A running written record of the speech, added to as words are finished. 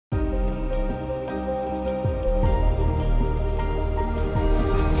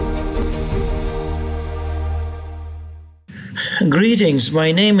Greetings,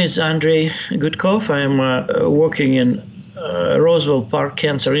 my name is Andrei Gudkov. I am working in Roswell Park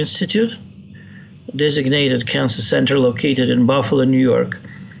Cancer Institute, designated cancer center located in Buffalo, New York.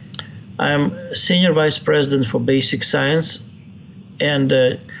 I am Senior Vice President for Basic Science and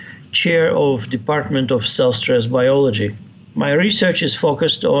Chair of Department of Cell Stress Biology. My research is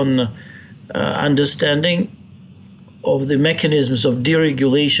focused on understanding of the mechanisms of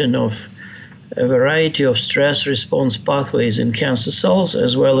deregulation of a variety of stress response pathways in cancer cells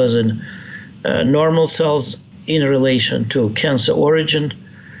as well as in normal cells in relation to cancer origin,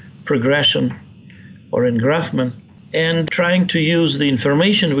 progression, or engraftment, and trying to use the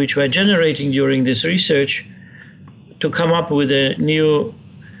information which we're generating during this research to come up with new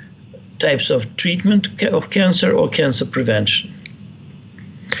types of treatment of cancer or cancer prevention.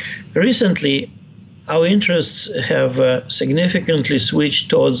 Recently, our interests have significantly switched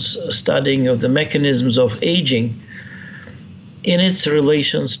towards studying of the mechanisms of aging in its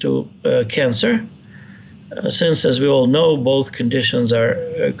relations to cancer, since, as we all know, both conditions are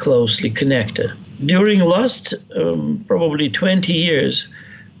closely connected. During the last probably 20 years,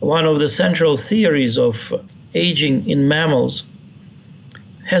 one of the central theories of aging in mammals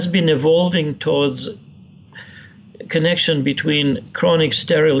has been evolving towards a connection between chronic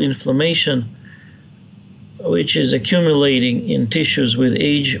sterile inflammation, which is accumulating in tissues with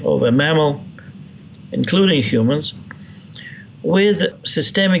age of a mammal, including humans, with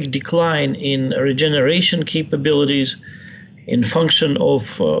systemic decline in regeneration capabilities, in function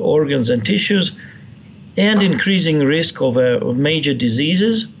of organs and tissues, and increasing risk of major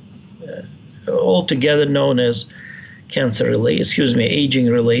diseases, altogether known as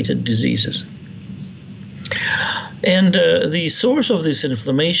aging-related diseases. And the source of this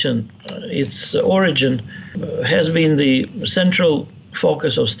inflammation, its origin, has been the central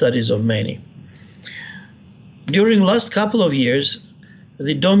focus of studies of many. During the last couple of years,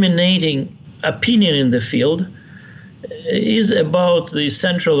 the dominating opinion in the field is about the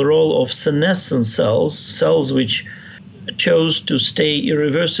central role of senescent cells, cells which chose to stay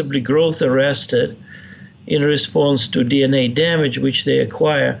irreversibly growth arrested in response to DNA damage which they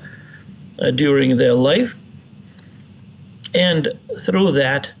acquire during their life, and through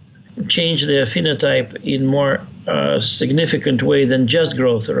that change their phenotype in more significant way than just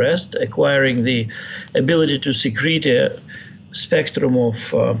growth arrest, acquiring the ability to secrete a spectrum of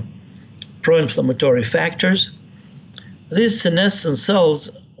pro-inflammatory factors. These senescent cells,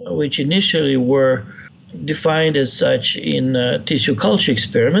 which initially were defined as such in tissue culture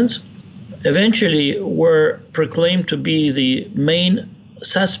experiments, eventually were proclaimed to be the main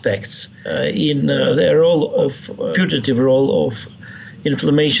suspects in their putative role of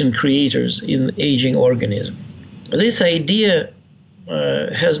inflammation creators in aging organism. This idea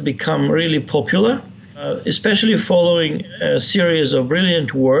has become really popular, especially following a series of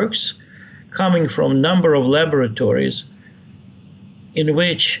brilliant works coming from a number of laboratories in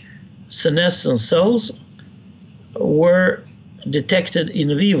which senescent cells were detected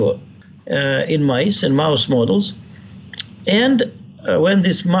in vivo in mice, in mouse models, and when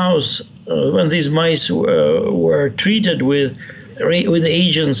these mice were treated with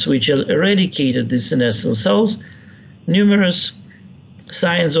agents which eradicated the senescent cells, numerous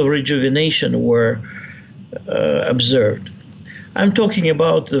signs of rejuvenation were observed. I'm talking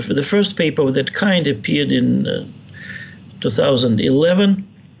about the first paper of that kind appeared in 2011.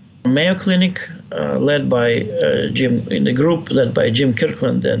 Mayo Clinic, led by in the group led by Jim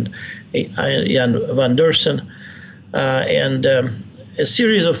Kirkland and Jan van Dersen, and a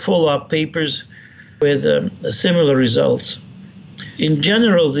series of follow-up papers with similar results. In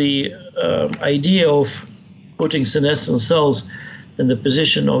general, the idea of putting senescent cells in the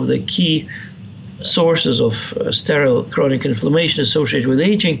position of the key sources of sterile chronic inflammation associated with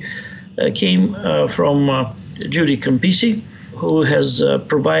aging came from Judy Campisi, who has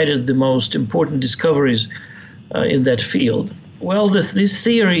provided the most important discoveries in that field. Well, this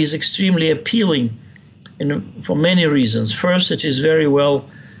theory is extremely appealing for many reasons. First, it is very well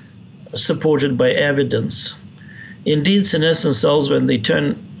supported by evidence. Indeed, senescent cells, when they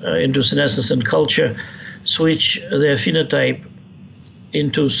turn into senescent culture, switch their phenotype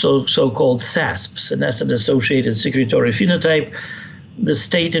into so-called SASP, senescent-associated secretory phenotype, the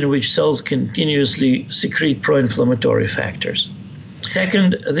state in which cells continuously secrete pro-inflammatory factors.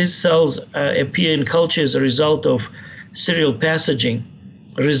 Second, these cells appear in culture as a result of serial passaging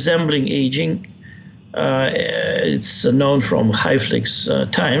resembling aging. It's known from Hayflick's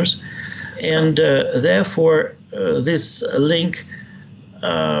times, and therefore this link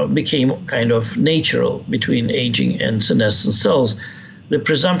became kind of natural between aging and senescent cells. The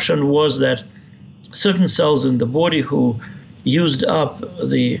presumption was that certain cells in the body who used up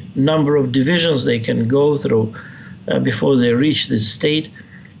the number of divisions they can go through before they reach this state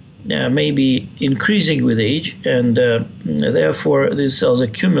may be increasing with age, and therefore these cells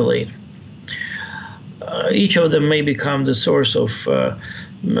accumulate. Each of them may become the source of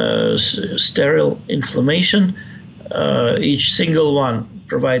sterile inflammation. Each single one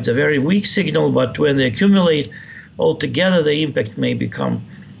provides a very weak signal, but when they accumulate altogether, the impact may become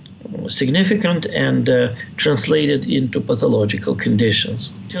significant and translated into pathological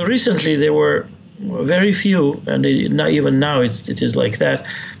conditions. Till recently, there were very few, and not even now it is like that,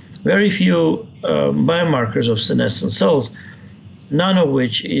 very few biomarkers of senescent cells, none of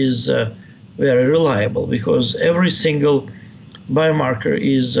which is very reliable, because every single biomarker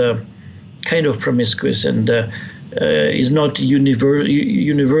is kind of promiscuous and is not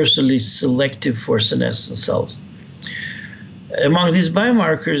universally selective for senescent cells. Among these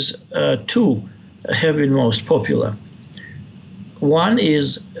biomarkers, two have been most popular. One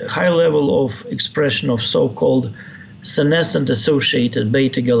is high level of expression of so-called senescent-associated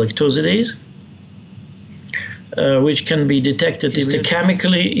beta-galactosidase, which can be detected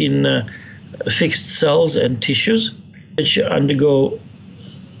histochemically in fixed cells and tissues, which undergo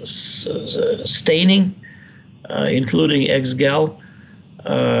staining, including X-gal,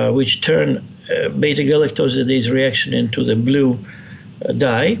 which turn beta-galactosidase reaction into the blue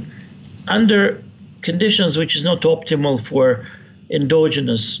dye under conditions which is not optimal for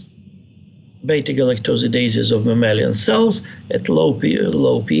endogenous beta-galactosidases of mammalian cells at low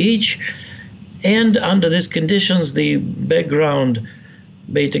pH, and under these conditions the background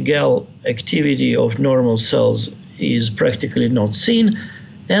beta-gal activity of normal cells is practically not seen,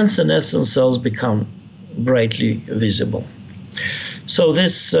 and senescent cells become brightly visible. So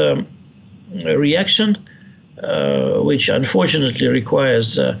this reaction, which unfortunately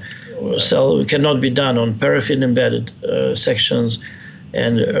requires cannot be done on paraffin-embedded sections,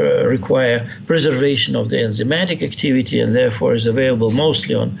 and require preservation of the enzymatic activity, and therefore is available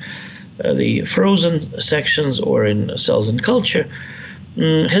mostly on the frozen sections or in cells in culture,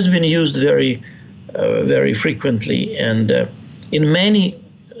 has been used very frequently, and in many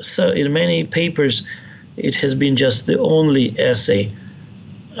papers it has been just the only assay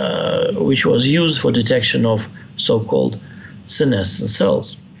which was used for detection of so-called senescent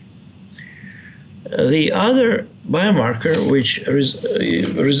cells. The other biomarker, which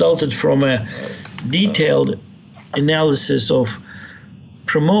resulted from a detailed analysis of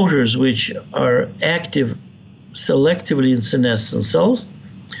promoters which are active selectively in senescent cells,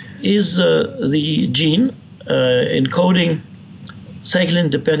 is the gene encoding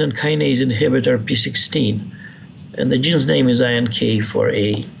cyclin-dependent kinase inhibitor P16, and the gene's name is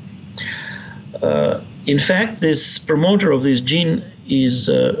INK4A. In fact, this promoter of this gene is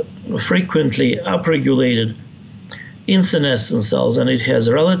frequently upregulated in senescent cells, and it has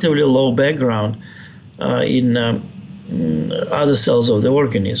relatively low background in other cells of the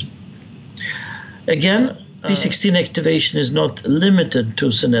organism. Again, P16 activation is not limited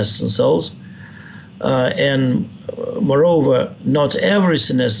to senescent cells, and moreover, not every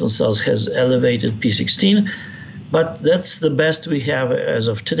senescent cell has elevated P16, but that's the best we have as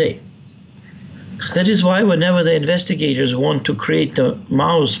of today. That is why whenever the investigators want to create a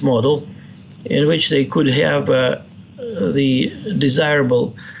mouse model in which they could have the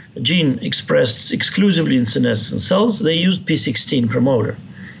desirable gene expressed exclusively in senescent cells, they use P16 promoter.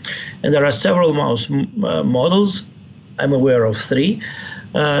 And there are several mouse models, I'm aware of 3,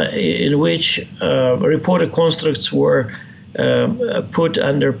 in which reporter constructs were put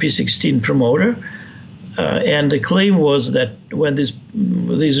under P16 promoter. And the claim was that when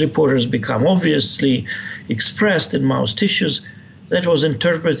these reporters become obviously expressed in mouse tissues, that was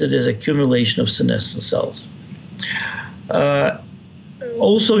interpreted as accumulation of senescent cells.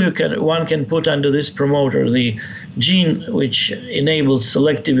 Also, one can put under this promoter the gene which enables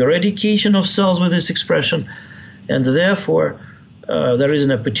selective eradication of cells with this expression, and therefore there is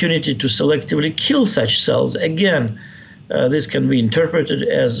an opportunity to selectively kill such cells. Again, this can be interpreted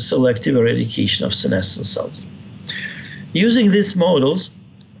as selective eradication of senescent cells. Using these models,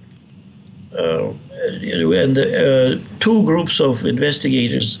 and two groups of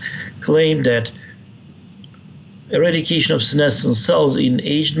investigators claim that eradication of senescent cells in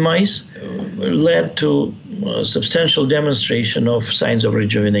aged mice led to substantial demonstration of signs of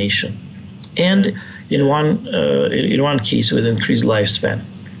rejuvenation, and in one case with increased lifespan.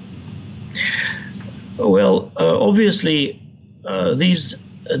 Well, obviously, these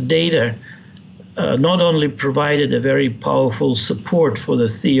data not only provided a very powerful support for the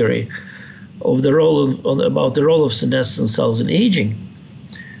theory of the role about the role of senescent cells in aging,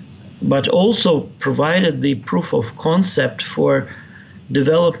 but also provided the proof of concept for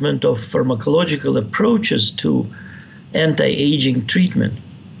development of pharmacological approaches to anti-aging treatment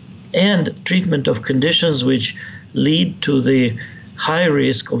and treatment of conditions which lead to the high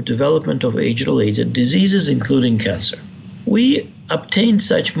risk of development of age-related diseases, including cancer. We obtained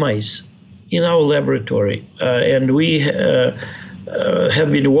such mice in our laboratory, and we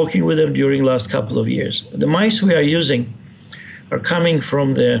have been working with them during the last couple of years. The mice we are using are coming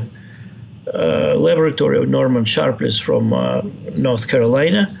from the laboratory of Norman Sharpless from North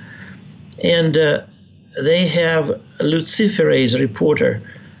Carolina, and they have a luciferase reporter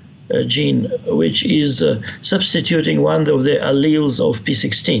gene, which is substituting one of the alleles of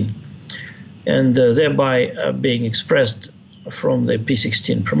P16, and thereby being expressed from the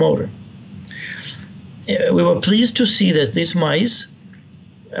P16 promoter. We were pleased to see that these mice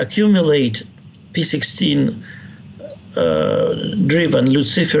accumulate P16 driven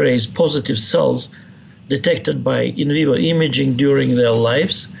luciferase positive cells detected by in vivo imaging during their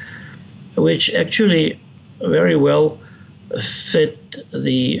lives, which actually very well fit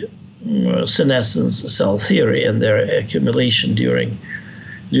the senescence cell theory and their accumulation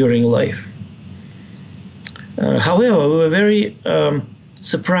during life. However, we were very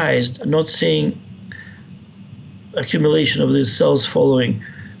surprised not seeing accumulation of these cells following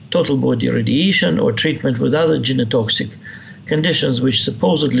total body radiation or treatment with other genotoxic conditions which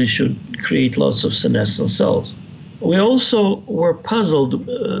supposedly should create lots of senescent cells. We also were puzzled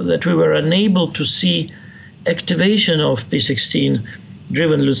that we were unable to see activation of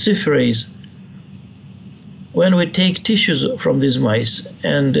P16-driven luciferase when we take tissues from these mice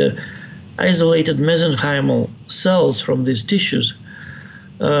and isolated mesenchymal cells from these tissues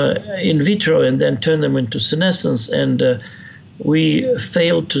in vitro and then turn them into senescence, and we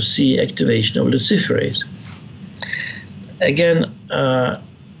failed to see activation of luciferase. Again,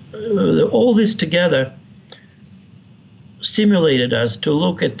 all this together stimulated us to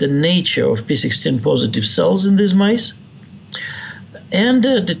look at the nature of P16 positive cells in these mice and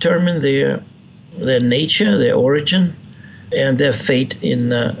determine their nature, their origin, and their fate in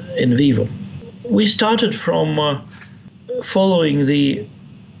vivo. We started from following the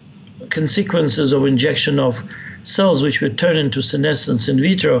consequences of injection of cells which were turned into senescence in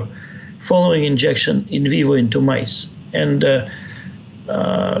vitro following injection in vivo into mice. And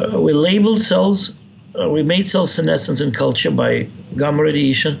we labeled cells, we made cells senescent in culture by gamma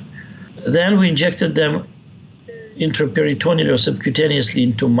radiation. Then we injected them intraperitoneally or subcutaneously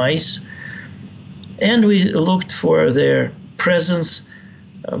into mice. And we looked for their presence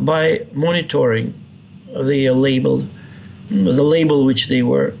by monitoring the label which they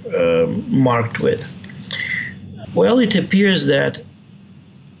were marked with. Well, it appears that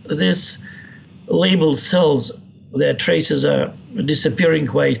these labeled cells, their traces are disappearing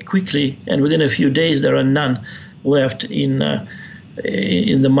quite quickly, and within a few days there are none left in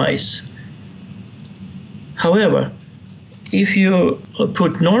the mice. However, if you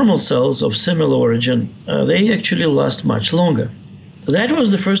put normal cells of similar origin, they actually last much longer. That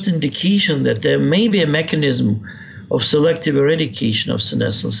was the first indication that there may be a mechanism of selective eradication of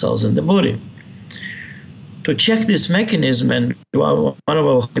senescent cells in the body. To check this mechanism, and one of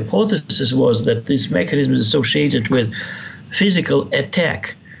our hypotheses was that this mechanism is associated with physical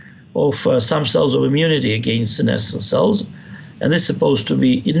attack of some cells of immunity against senescent cells, and this is supposed to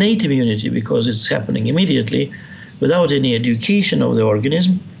be innate immunity because it's happening immediately without any education of the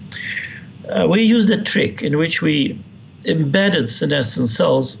organism. We used a trick in which we embedded senescent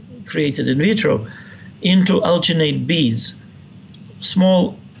cells created in vitro into alginate beads,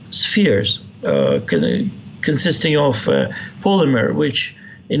 small spheres consisting of polymer, which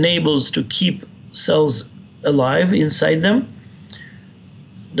enables to keep cells alive inside them,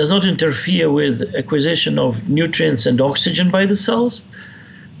 does not interfere with acquisition of nutrients and oxygen by the cells,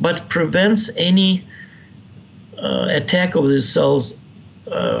 but prevents any attack of these cells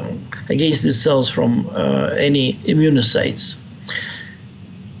against these cells from any immunocytes.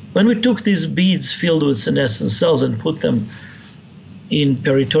 When we took these beads filled with senescent cells and put them in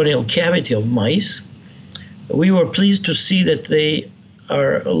peritoneal cavity of mice, we were pleased to see that they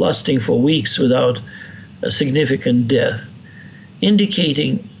are lasting for weeks without a significant death,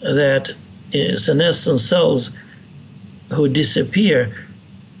 indicating that senescent cells who disappear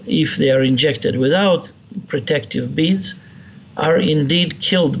if they are injected without protective beads are indeed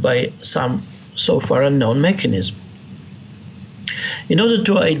killed by some so far unknown mechanism. In order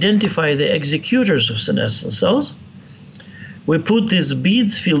to identify the executors of senescent cells, we put these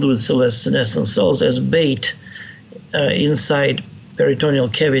beads filled with senescent cells as bait inside peritoneal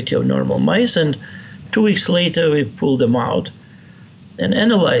cavity of normal mice, and 2 weeks later we pulled them out. and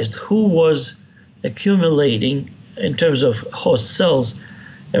analyzed who was accumulating in terms of host cells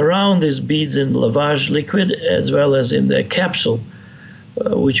around these beads in lavage liquid as well as in the capsule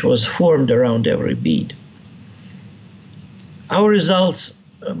which was formed around every bead. Our results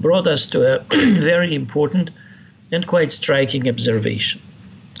brought us to a very important and quite striking observation.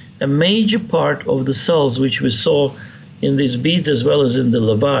 A major part of the cells which we saw in these beads as well as in the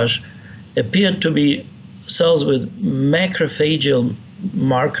lavage appeared to be cells with macrophageal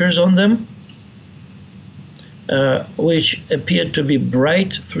markers on them, which appeared to be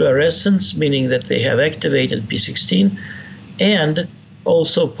bright fluorescence, meaning that they have activated P16, and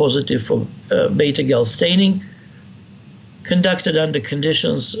also positive for beta-gal staining, conducted under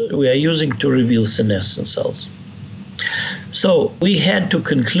conditions we are using to reveal senescent cells. So we had to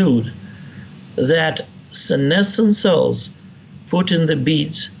conclude that senescent cells put in the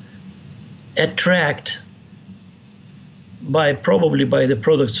beads attract, probably by the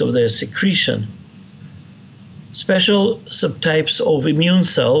products of their secretion, special subtypes of immune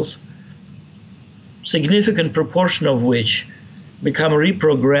cells, significant proportion of which become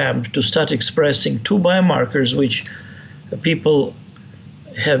reprogrammed to start expressing two biomarkers which people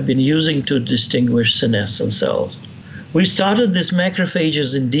have been using to distinguish senescent cells. We started these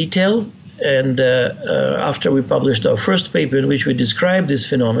macrophages in detail, and after we published our first paper in which we described this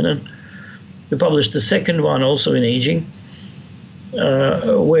phenomenon, we published the second one also in Aging,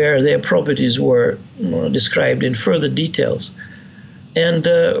 where their properties were described in further details. And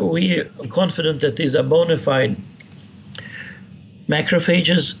we are confident that these are bona fide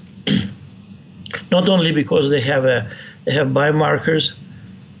macrophages, not only because they have biomarkers,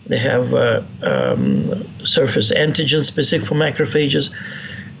 they have surface antigen specific for macrophages,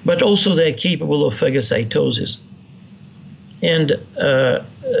 but also they're capable of phagocytosis. And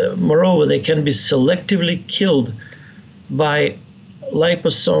moreover, they can be selectively killed by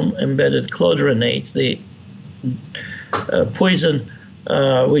liposome-embedded clodronate, the poison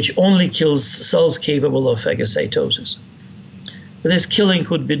which only kills cells capable of phagocytosis. This killing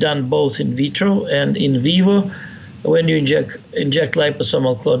could be done both in vitro and in vivo when you inject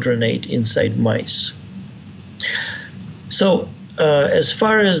liposomal clodronate inside mice. So as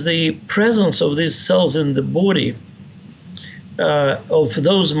far as the presence of these cells in the body of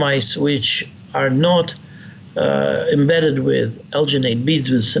those mice which are not embedded with alginate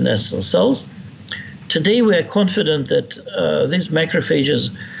beads with senescent cells, today we are confident that these macrophages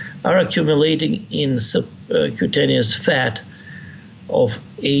are accumulating in subcutaneous fat of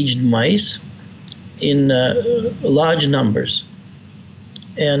aged mice in large numbers.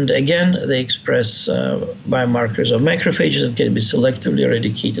 And again, they express biomarkers of macrophages and can be selectively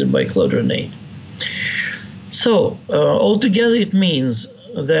eradicated by clodronate. So altogether it means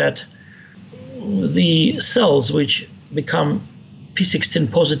that the cells which become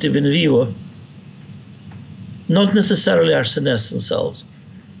P16 positive in vivo not necessarily are senescent cells.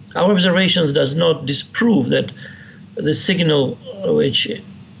 Our observations does not disprove that the signal which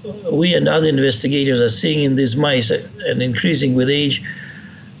we and other investigators are seeing in these mice and increasing with age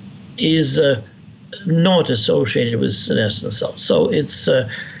is not associated with senescent cells. So it's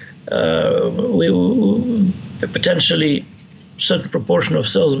potentially certain proportion of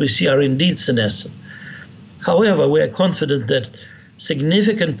cells we see are indeed senescent. However, we are confident that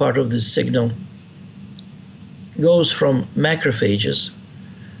significant part of this signal goes from macrophages,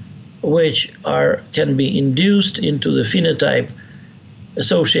 which can be induced into the phenotype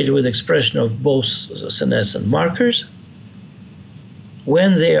associated with expression of both senescent markers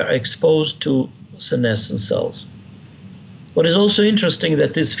when they are exposed to senescent cells. What is also interesting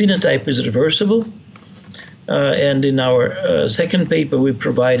that this phenotype is reversible, and in our second paper we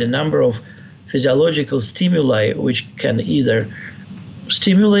provide a number of physiological stimuli which can either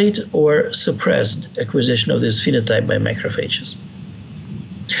stimulate or suppress acquisition of this phenotype by macrophages.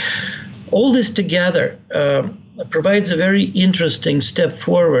 All this together provides a very interesting step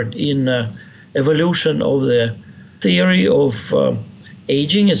forward in evolution of the theory of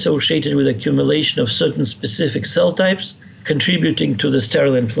aging associated with accumulation of certain specific cell types contributing to the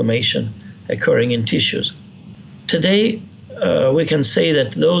sterile inflammation occurring in tissues. Today, we can say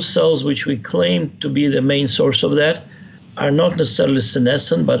that those cells which we claim to be the main source of that are not necessarily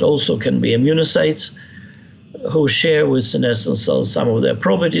senescent, but also can be immunocytes who share with senescent cells some of their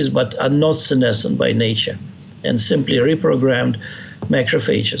properties, but are not senescent by nature, and simply reprogrammed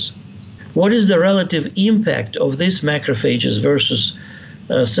macrophages. What is the relative impact of these macrophages versus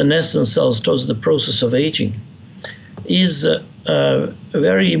senescent cells towards the process of aging is a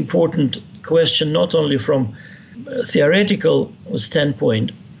very important question, not only from a theoretical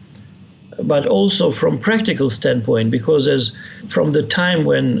standpoint, but also from practical standpoint, because as from the time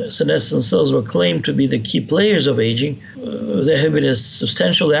when senescent cells were claimed to be the key players of aging, there have been a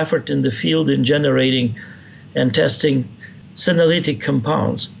substantial effort in the field in generating and testing senolytic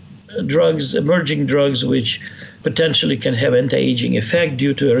compounds, emerging drugs which potentially can have anti-aging effect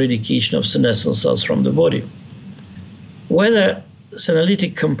due to eradication of senescent cells from the body. Whether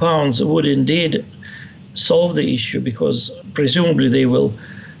senolytic compounds would indeed solve the issue, because presumably they will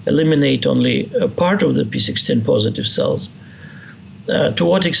eliminate only a part of the p16 positive cells, to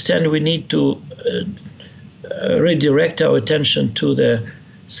what extent we need to redirect our attention to the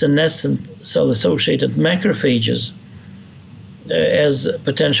senescent cell-associated macrophages as a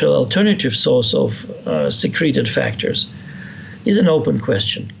potential alternative source of secreted factors is an open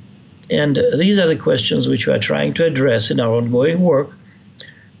question. And these are the questions which we are trying to address in our ongoing work,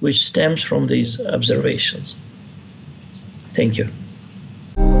 which stems from these observations. Thank you.